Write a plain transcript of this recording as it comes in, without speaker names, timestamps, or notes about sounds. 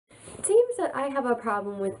that I have a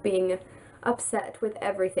problem with being upset with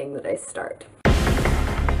everything that I start.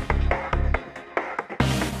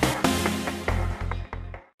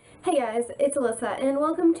 Hey guys, it's Alyssa, and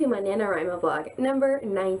welcome to my NaNoWriMo vlog, number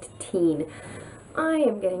 19. I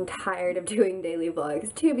am getting tired of doing daily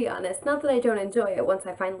vlogs, to be honest. Not that I don't enjoy it once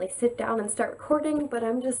I finally sit down and start recording, but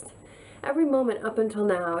I'm just, every moment up until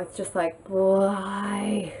now, it's just like,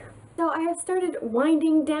 why? So I have started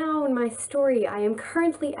winding down my story. I am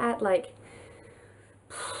currently at like,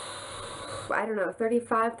 I don't know,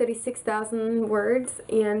 36,000 words,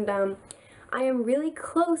 and I am really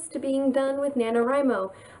close to being done with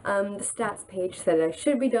NaNoWriMo. The stats page said I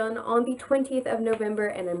should be done on the 20th of November,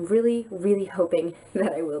 and I'm really, really hoping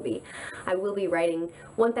that I will be. I will be writing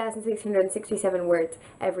 1,667 words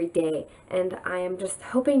every day, and I am just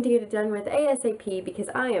hoping to get it done with ASAP because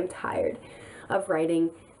I am tired of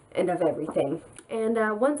writing and of everything. And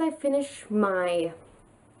once I finish my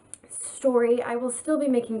story, I will still be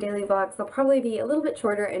making daily vlogs. They'll probably be a little bit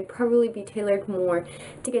shorter and probably be tailored more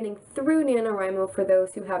to getting through NaNoWriMo for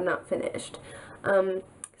those who have not finished.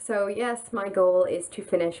 So yes, my goal is to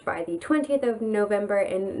finish by the 20th of November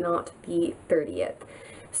and not the 30th.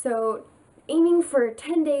 So aiming for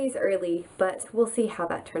 10 days early, but we'll see how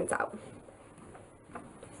that turns out.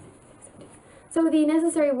 So the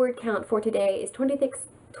necessary word count for today is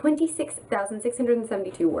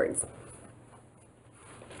 26,672 words.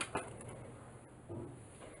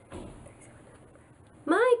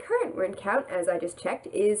 My current word count, as I just checked,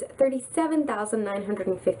 is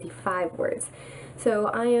 37,955 words. So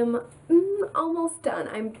I am almost done.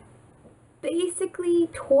 I'm basically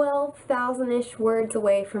 12,000-ish words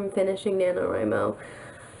away from finishing NaNoWriMo.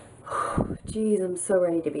 Jeez, I'm so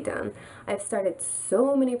ready to be done. I've started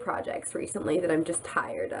so many projects recently that I'm just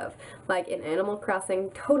tired of. Like in Animal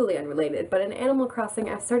Crossing, totally unrelated, but in Animal Crossing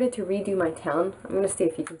I've started to redo my town. I'm gonna see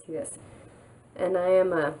if you can see this. And I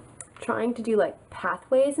am trying to do like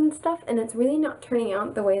pathways and stuff, and it's really not turning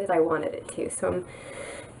out the way that I wanted it to, so I'm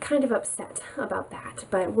kind of upset about that,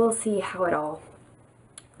 but we'll see how it all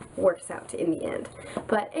works out in the end.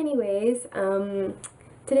 But anyways,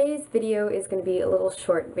 today's video is going to be a little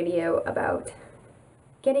short video about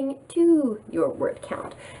getting to your word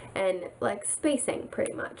count and like spacing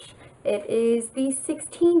pretty much. It is the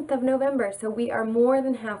 16th of November, so we are more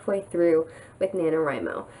than halfway through with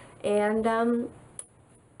NaNoWriMo, and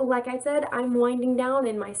like I said, I'm winding down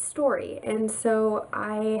in my story, and so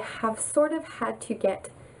I have sort of had to get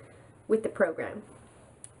with the program.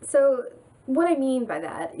 So what I mean by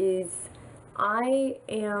that is I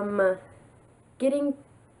am getting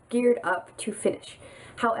geared up to finish.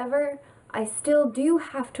 However, I still do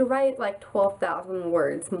have to write like 12,000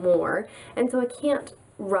 words more, and so I can't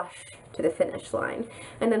rush to the finish line.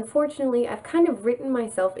 And unfortunately, I've kind of written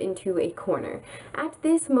myself into a corner. At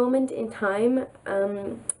this moment in time,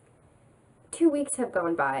 2 weeks have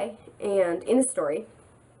gone by, and in the story,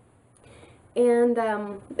 and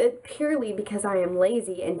purely because I am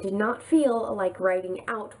lazy and did not feel like writing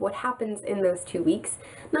out what happens in those 2 weeks.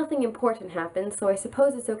 Nothing important happened, so I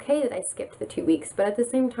suppose it's okay that I skipped the 2 weeks, but at the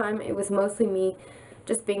same time, it was mostly me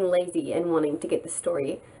just being lazy and wanting to get the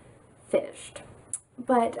story finished.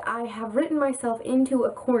 But I have written myself into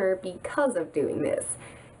a corner because of doing this,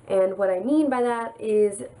 and what I mean by that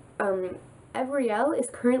is, Evriel is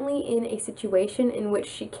currently in a situation in which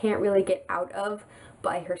she can't really get out of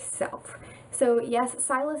by herself. So yes,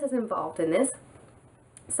 Silas is involved in this.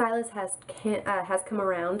 Silas has come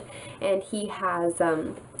around, and he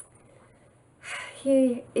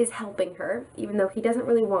is helping her, even though he doesn't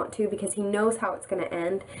really want to because he knows how it's going to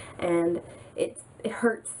end, and it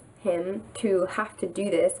hurts him to have to do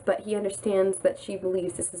this, but he understands that she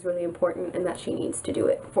believes this is really important and that she needs to do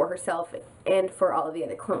it for herself and for all of the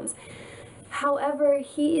other clones. However,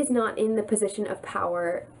 he is not in the position of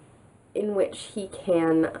power in which he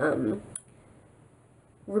can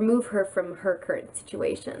remove her from her current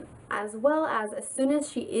situation. As well as soon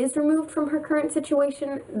as she is removed from her current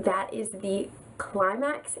situation, that is the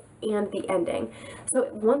climax and the ending. So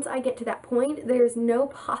once I get to that point, there's no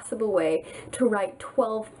possible way to write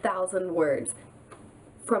 12,000 words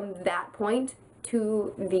from that point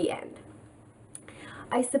to the end.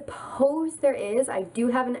 I suppose there is. I do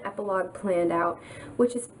have an epilogue planned out,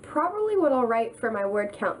 which is probably what I'll write for my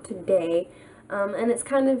word count today. And it's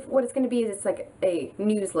kind of, what it's going to be is it's like a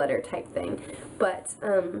newsletter type thing. But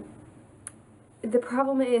the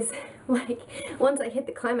problem is, like, once I hit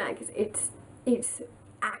the climax, it's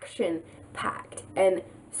action-packed and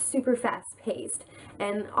super fast-paced.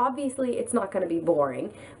 And obviously it's not going to be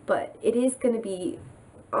boring, but it is going to be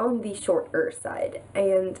on the shorter side.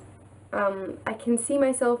 And I can see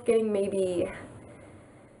myself getting maybe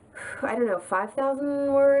I don't know,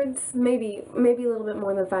 5,000 words, maybe a little bit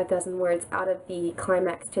more than 5,000 words out of the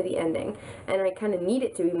climax to the ending. And I kind of need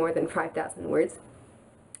it to be more than 5,000 words.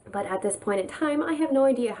 But at this point in time, I have no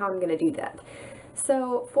idea how I'm going to do that.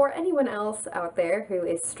 So for anyone else out there who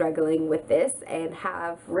is struggling with this and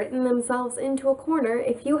have written themselves into a corner,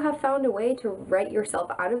 if you have found a way to write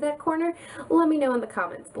yourself out of that corner, let me know in the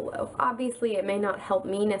comments below. Obviously, it may not help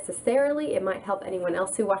me necessarily. It might help anyone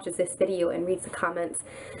else who watches this video and reads the comments.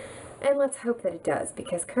 And let's hope that it does,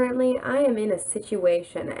 because currently I am in a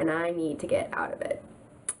situation and I need to get out of it.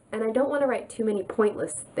 And I don't want to write too many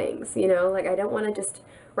pointless things, you know? Like, I don't want to just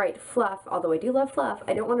write fluff, although I do love fluff.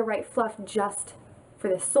 I don't want to write fluff just for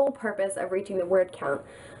the sole purpose of reaching the word count.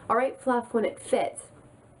 I'll write fluff when it fits,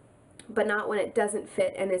 but not when it doesn't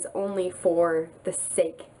fit and is only for the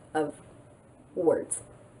sake of words.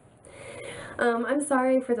 I'm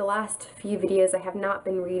sorry for the last few videos. I have not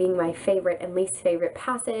been reading my favorite and least favorite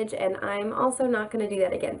passage, and I'm also not going to do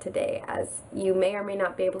that again today. As you may or may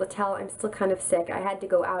not be able to tell, I'm still kind of sick. I had to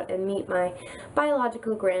go out and meet my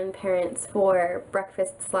biological grandparents for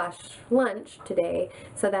breakfast/lunch today,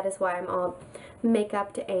 so that is why I'm all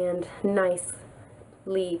make-upped and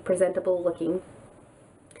nicely presentable looking.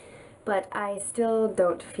 But I still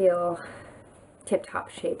don't feel tip-top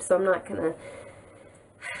shape, so I'm not going to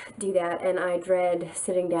do that, and I dread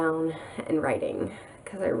sitting down and writing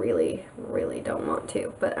because I really don't want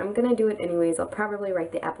to, but I'm gonna do it anyways. I'll probably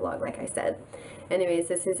write the epilogue like I said. Anyways,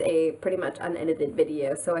 this is a pretty much unedited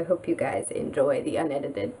video, so I hope you guys enjoy the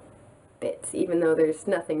unedited bits, even though there's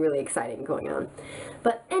nothing really exciting going on.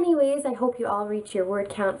 But anyways, I hope you all reach your word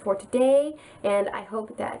count for today, and I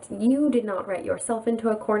hope that you did not write yourself into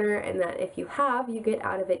a corner, and that if you have, you get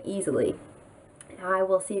out of it easily. I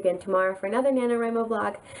will see you again tomorrow for another NaNoWriMo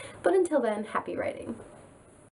vlog, but until then, happy writing.